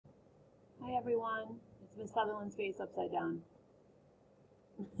everyone. It's Miss Sutherland's face upside down.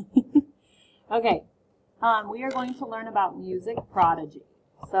 Okay, we are going to learn about Music Prodigy.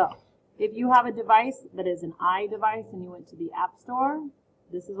 So, if you have a device that is an iDevice and you went to the App Store,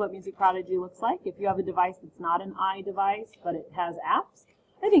 this is what Music Prodigy looks like. If you have a device that's not an iDevice but it has apps,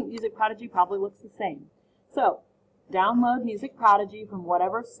 I think Music Prodigy probably looks the same. So, download Music Prodigy from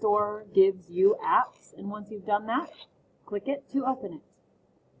whatever store gives you apps, and once you've done that, click it to open it.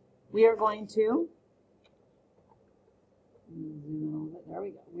 We are going to, there we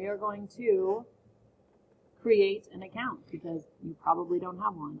go. We are going to create an account because you probably don't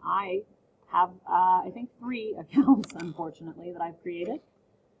have one. I have, I think, 3 accounts, unfortunately, that I've created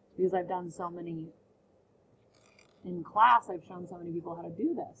because I've done so many in class. I've shown so many people how to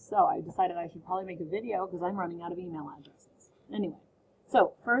do this. So I decided I should probably make a video because I'm running out of email addresses. Anyway,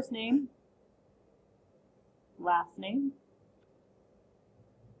 so first name, last name,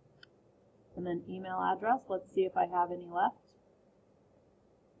 and then email address. Let's see if I have any left.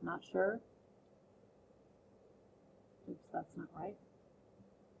 Not sure. Oops, that's not right.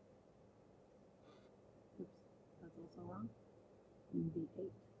 Oops, that's also wrong.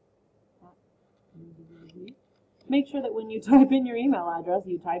 Make sure that when you type in your email address,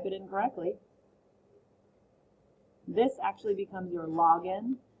 you type it in correctly. This actually becomes your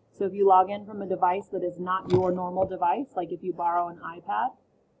login. So if you log in from a device that is not your normal device, like if you borrow an iPad,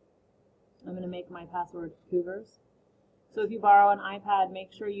 I'm going to make my password Cougars. So if you borrow an iPad,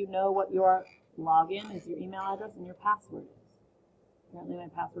 make sure you know what your login is, your email address, and your password is. Apparently my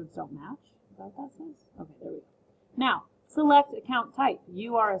passwords don't match. Is that what that says? Okay, there we go. Now, select account type.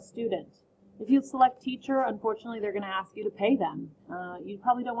 You are a student. If you select teacher, unfortunately, they're going to ask you to pay them. You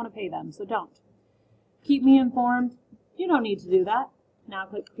probably don't want to pay them, so don't. Keep me informed. You don't need to do that. Now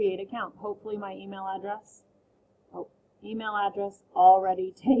click create account. Hopefully my email address. Oh, email address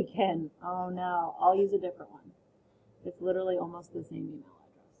already taken. Oh no, I'll use a different one. It's literally almost the same email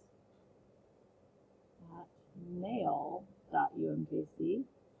address. Mail.umkc.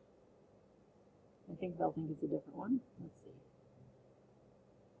 I think they'll think it's a different one. Let's see.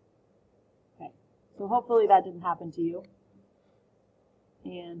 Okay, so hopefully that didn't happen to you.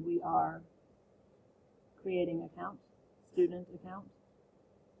 And we are creating account, student account,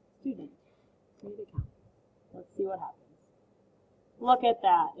 student, create account. Let's see what happens. Look at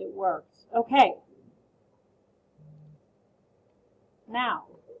that, it worked. Okay. Now,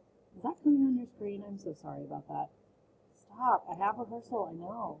 is that coming on your screen? I'm so sorry about that. Stop, I have rehearsal, I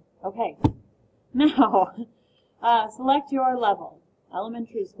know. Okay, now, select your level.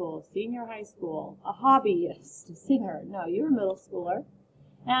 Elementary school, senior high school, a hobbyist, singer. No, you're a middle schooler.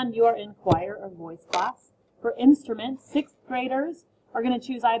 And you're in choir or voice class. For instruments, 6th graders are going to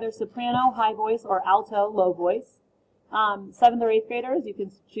choose either soprano, high voice, or alto, low voice. 7th or 8th graders, you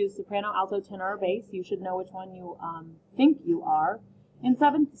can choose soprano, alto, tenor, or bass. You should know which one you think you are. In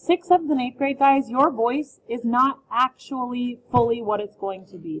 6th, 7th, and 8th grade, guys, your voice is not actually fully what it's going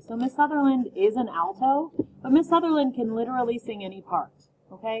to be. So Miss Sutherland is an alto, but Miss Sutherland can literally sing any part.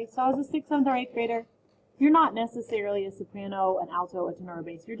 Okay? So as a 6th, 7th, or 8th grader, you're not necessarily a soprano, an alto, a tenor, or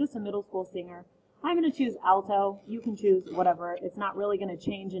bass. You're just a middle school singer. I'm going to choose alto. You can choose whatever. It's not really going to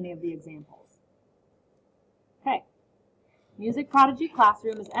change any of the examples. Okay. Music Prodigy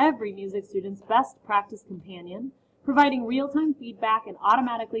Classroom is every music student's best practice companion, providing real-time feedback and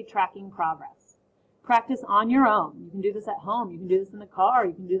automatically tracking progress. Practice on your own. You can do this at home. You can do this in the car.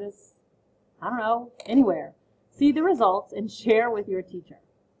 You can do this, I don't know, anywhere. See the results and share with your teacher.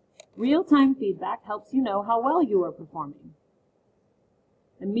 Real-time feedback helps you know how well you are performing.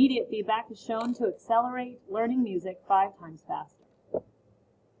 Immediate feedback is shown to accelerate learning music 5 times faster.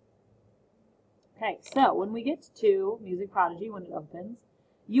 Okay, so when we get to Music Prodigy, when it opens,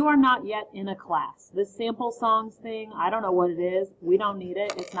 you are not yet in a class. This sample songs thing, I don't know what it is. We don't need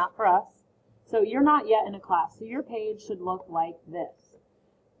it. It's not for us. So you're not yet in a class. So your page should look like this.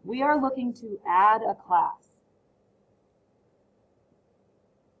 We are looking to add a class.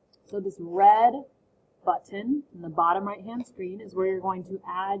 So this red button in the bottom right-hand screen is where you're going to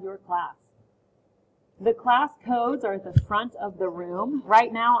add your class. The class codes are at the front of the room.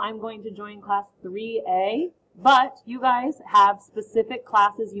 Right now I'm going to join class 3A. But you guys have specific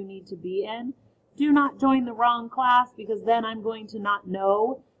classes you need to be in. Do not join the wrong class because then I'm going to not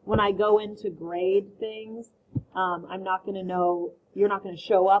know when I go into grade things. I'm not going to know, you're not going to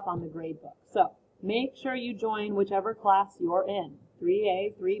show up on the grade book. So make sure you join whichever class you're in.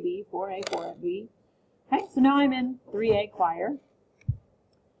 3A, 3B, 4A, 4B. Okay, so now I'm in 3A choir.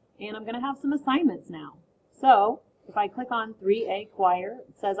 And I'm going to have some assignments now. So if I click on 3A choir,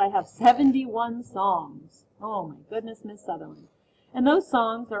 it says I have 71 songs. Oh my goodness, Miss Sutherland. And those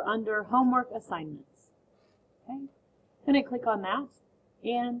songs are under homework assignments. Okay? I'm going to click on that.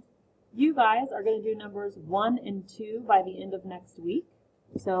 And you guys are going to do numbers 1 and 2 by the end of next week.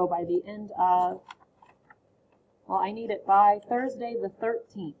 So by the end of, well, I need it by Thursday the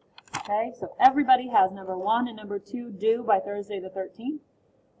 13th. Okay? So everybody has number 1 and number 2 due by Thursday the 13th.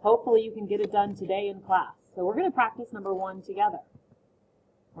 Hopefully you can get it done today in class. So we're going to practice number 1 together.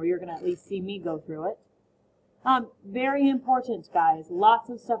 Or you're going to at least see me go through it. Very important, guys. Lots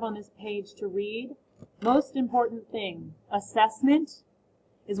of stuff on this page to read. Most important thing, assessment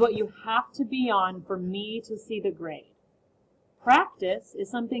is what you have to be on for me to see the grade. Practice is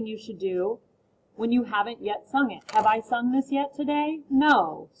something you should do when you haven't yet sung it. Have I sung this yet today?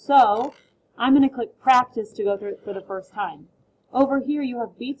 No. So I'm going to click practice to go through it for the first time. Over here you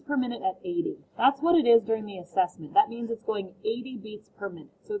have beats per minute at 80. That's what it is during the assessment. That means it's going 80 beats per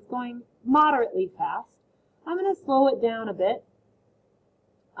minute. So it's going moderately fast. I'm going to slow it down a bit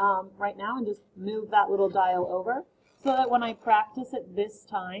right now and just move that little dial over so that when I practice it this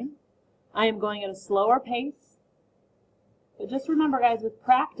time, I am going at a slower pace. But just remember, guys, with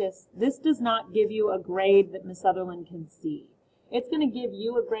practice, this does not give you a grade that Miss Sutherland can see. It's going to give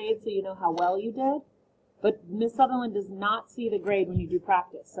you a grade so you know how well you did. But Miss Sutherland does not see the grade when you do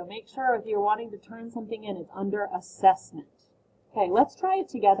practice. So make sure if you're wanting to turn something in, it's under assessment. Okay, let's try it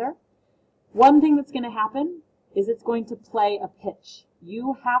together. One thing that's going to happen is it's going to play a pitch.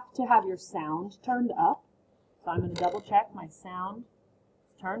 You have to have your sound turned up. So I'm going to double check my sound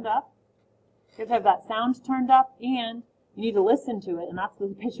is turned up. You have to have that sound turned up and you need to listen to it, and that's the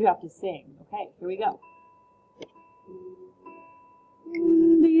pitch you have to sing. Okay, here we go.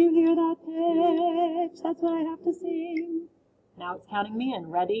 Do you hear that pitch? That's what I have to sing. Now it's counting me in.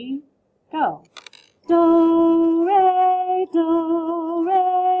 Ready? Go. Do, re, mi,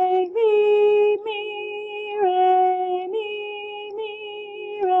 re,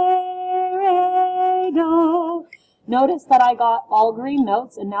 mi, re, do. Notice that I got all green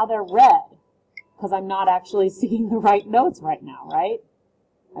notes and now they're red because I'm not actually singing the right notes right now, right?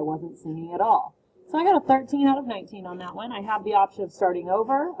 I wasn't singing at all. So I got a 13 out of 19 on that one. I have the option of starting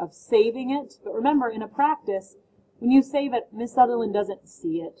over, of saving it. But remember, in a practice, when you save it, Miss Sutherland doesn't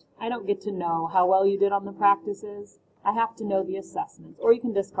see it. I don't get to know how well you did on the practices. I have to know the assessments, or you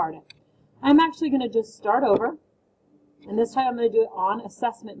can discard it. I'm actually going to just start over, and this time I'm going to do it on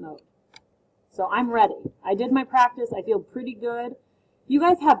assessment mode. So I'm ready. I did my practice. I feel pretty good. You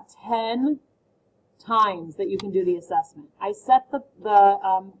guys have 10 times that you can do the assessment. I set the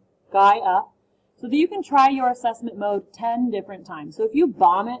guy up so that you can try your assessment mode 10 different times. So if you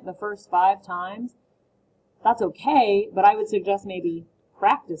bomb it the first 5 times, that's okay, but I would suggest maybe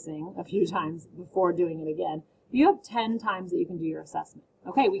practicing a few times before doing it again. You have 10 times that you can do your assessment.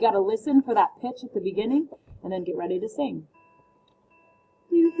 Okay, we got to listen for that pitch at the beginning and then get ready to sing.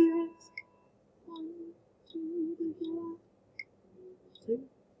 Do you hear it? 1, 2, do you hear that? 2,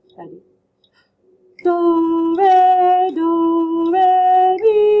 ready. Do, re, mi,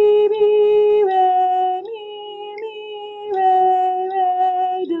 re, mi, re,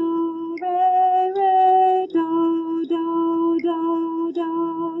 do,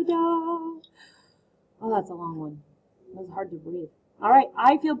 do. Oh, that's a long one. It was hard to breathe. All right,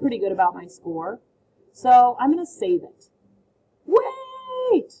 I feel pretty good about my score, so I'm going to save it.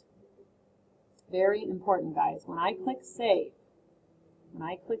 Wait! Very important, guys. When I click save,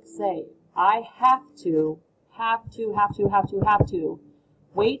 I have to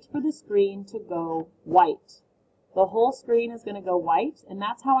wait for the screen to go white. The whole screen is going to go white, and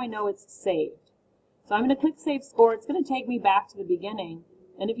that's how I know it's saved. So I'm going to click Save Score. It's going to take me back to the beginning,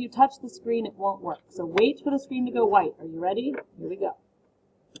 and if you touch the screen, it won't work. So wait for the screen to go white. Are you ready? Here we go.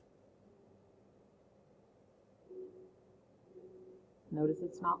 Notice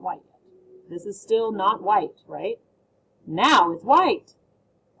it's not white yet. This is still not white, right? Now it's white.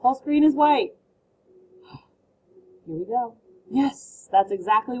 Whole screen is white. Here we go. Yes, that's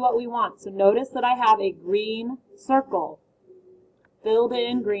exactly what we want. So notice that I have a green circle. Filled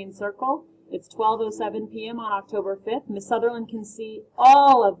in green circle. It's 12:07 p.m. on October 5th. Miss Sutherland can see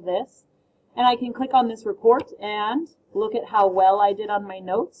all of this. And I can click on this report and look at how well I did on my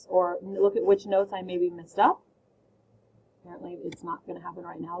notes, or look at which notes I maybe messed up. Apparently it's not going to happen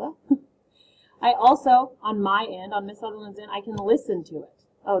right now though. I also, on my end, on Miss Sutherland's end, I can listen to it.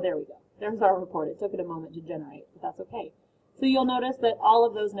 Oh, there we go. There's our report. It took it a moment to generate, but that's okay. So you'll notice that all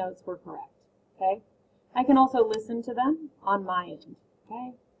of those notes were correct, okay? I can also listen to them on my end,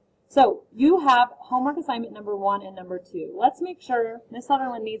 okay? So you have homework assignment number 1 and number 2. Let's make sure Miss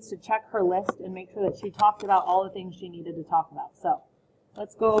Sutherland needs to check her list and make sure that she talked about all the things she needed to talk about. So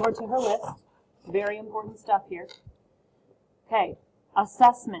let's go over to her list. Very important stuff here. Okay,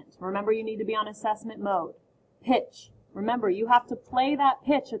 assessment. Remember, you need to be on assessment mode. Pitch. Remember, you have to play that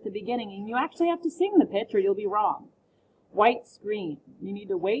pitch at the beginning, and you actually have to sing the pitch or you'll be wrong. White screen. You need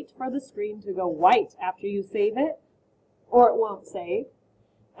to wait for the screen to go white after you save it, or it won't save.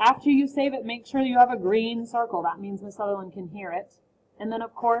 After you save it, make sure you have a green circle. That means Miss Sutherland can hear it. And then,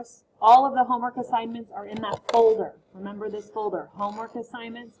 of course, all of the homework assignments are in that folder. Remember this folder, homework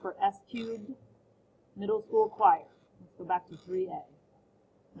assignments for S-Cubed Middle School Choir. Let's go back to 3A.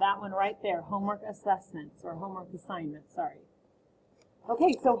 That one right there, homework assessments, or homework assignments, sorry.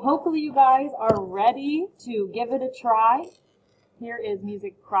 Okay, so hopefully you guys are ready to give it a try. Here is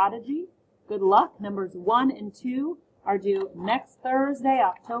Music Prodigy. Good luck. Numbers 1 and 2 are due next Thursday,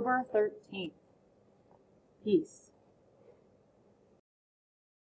 October 13th. Peace.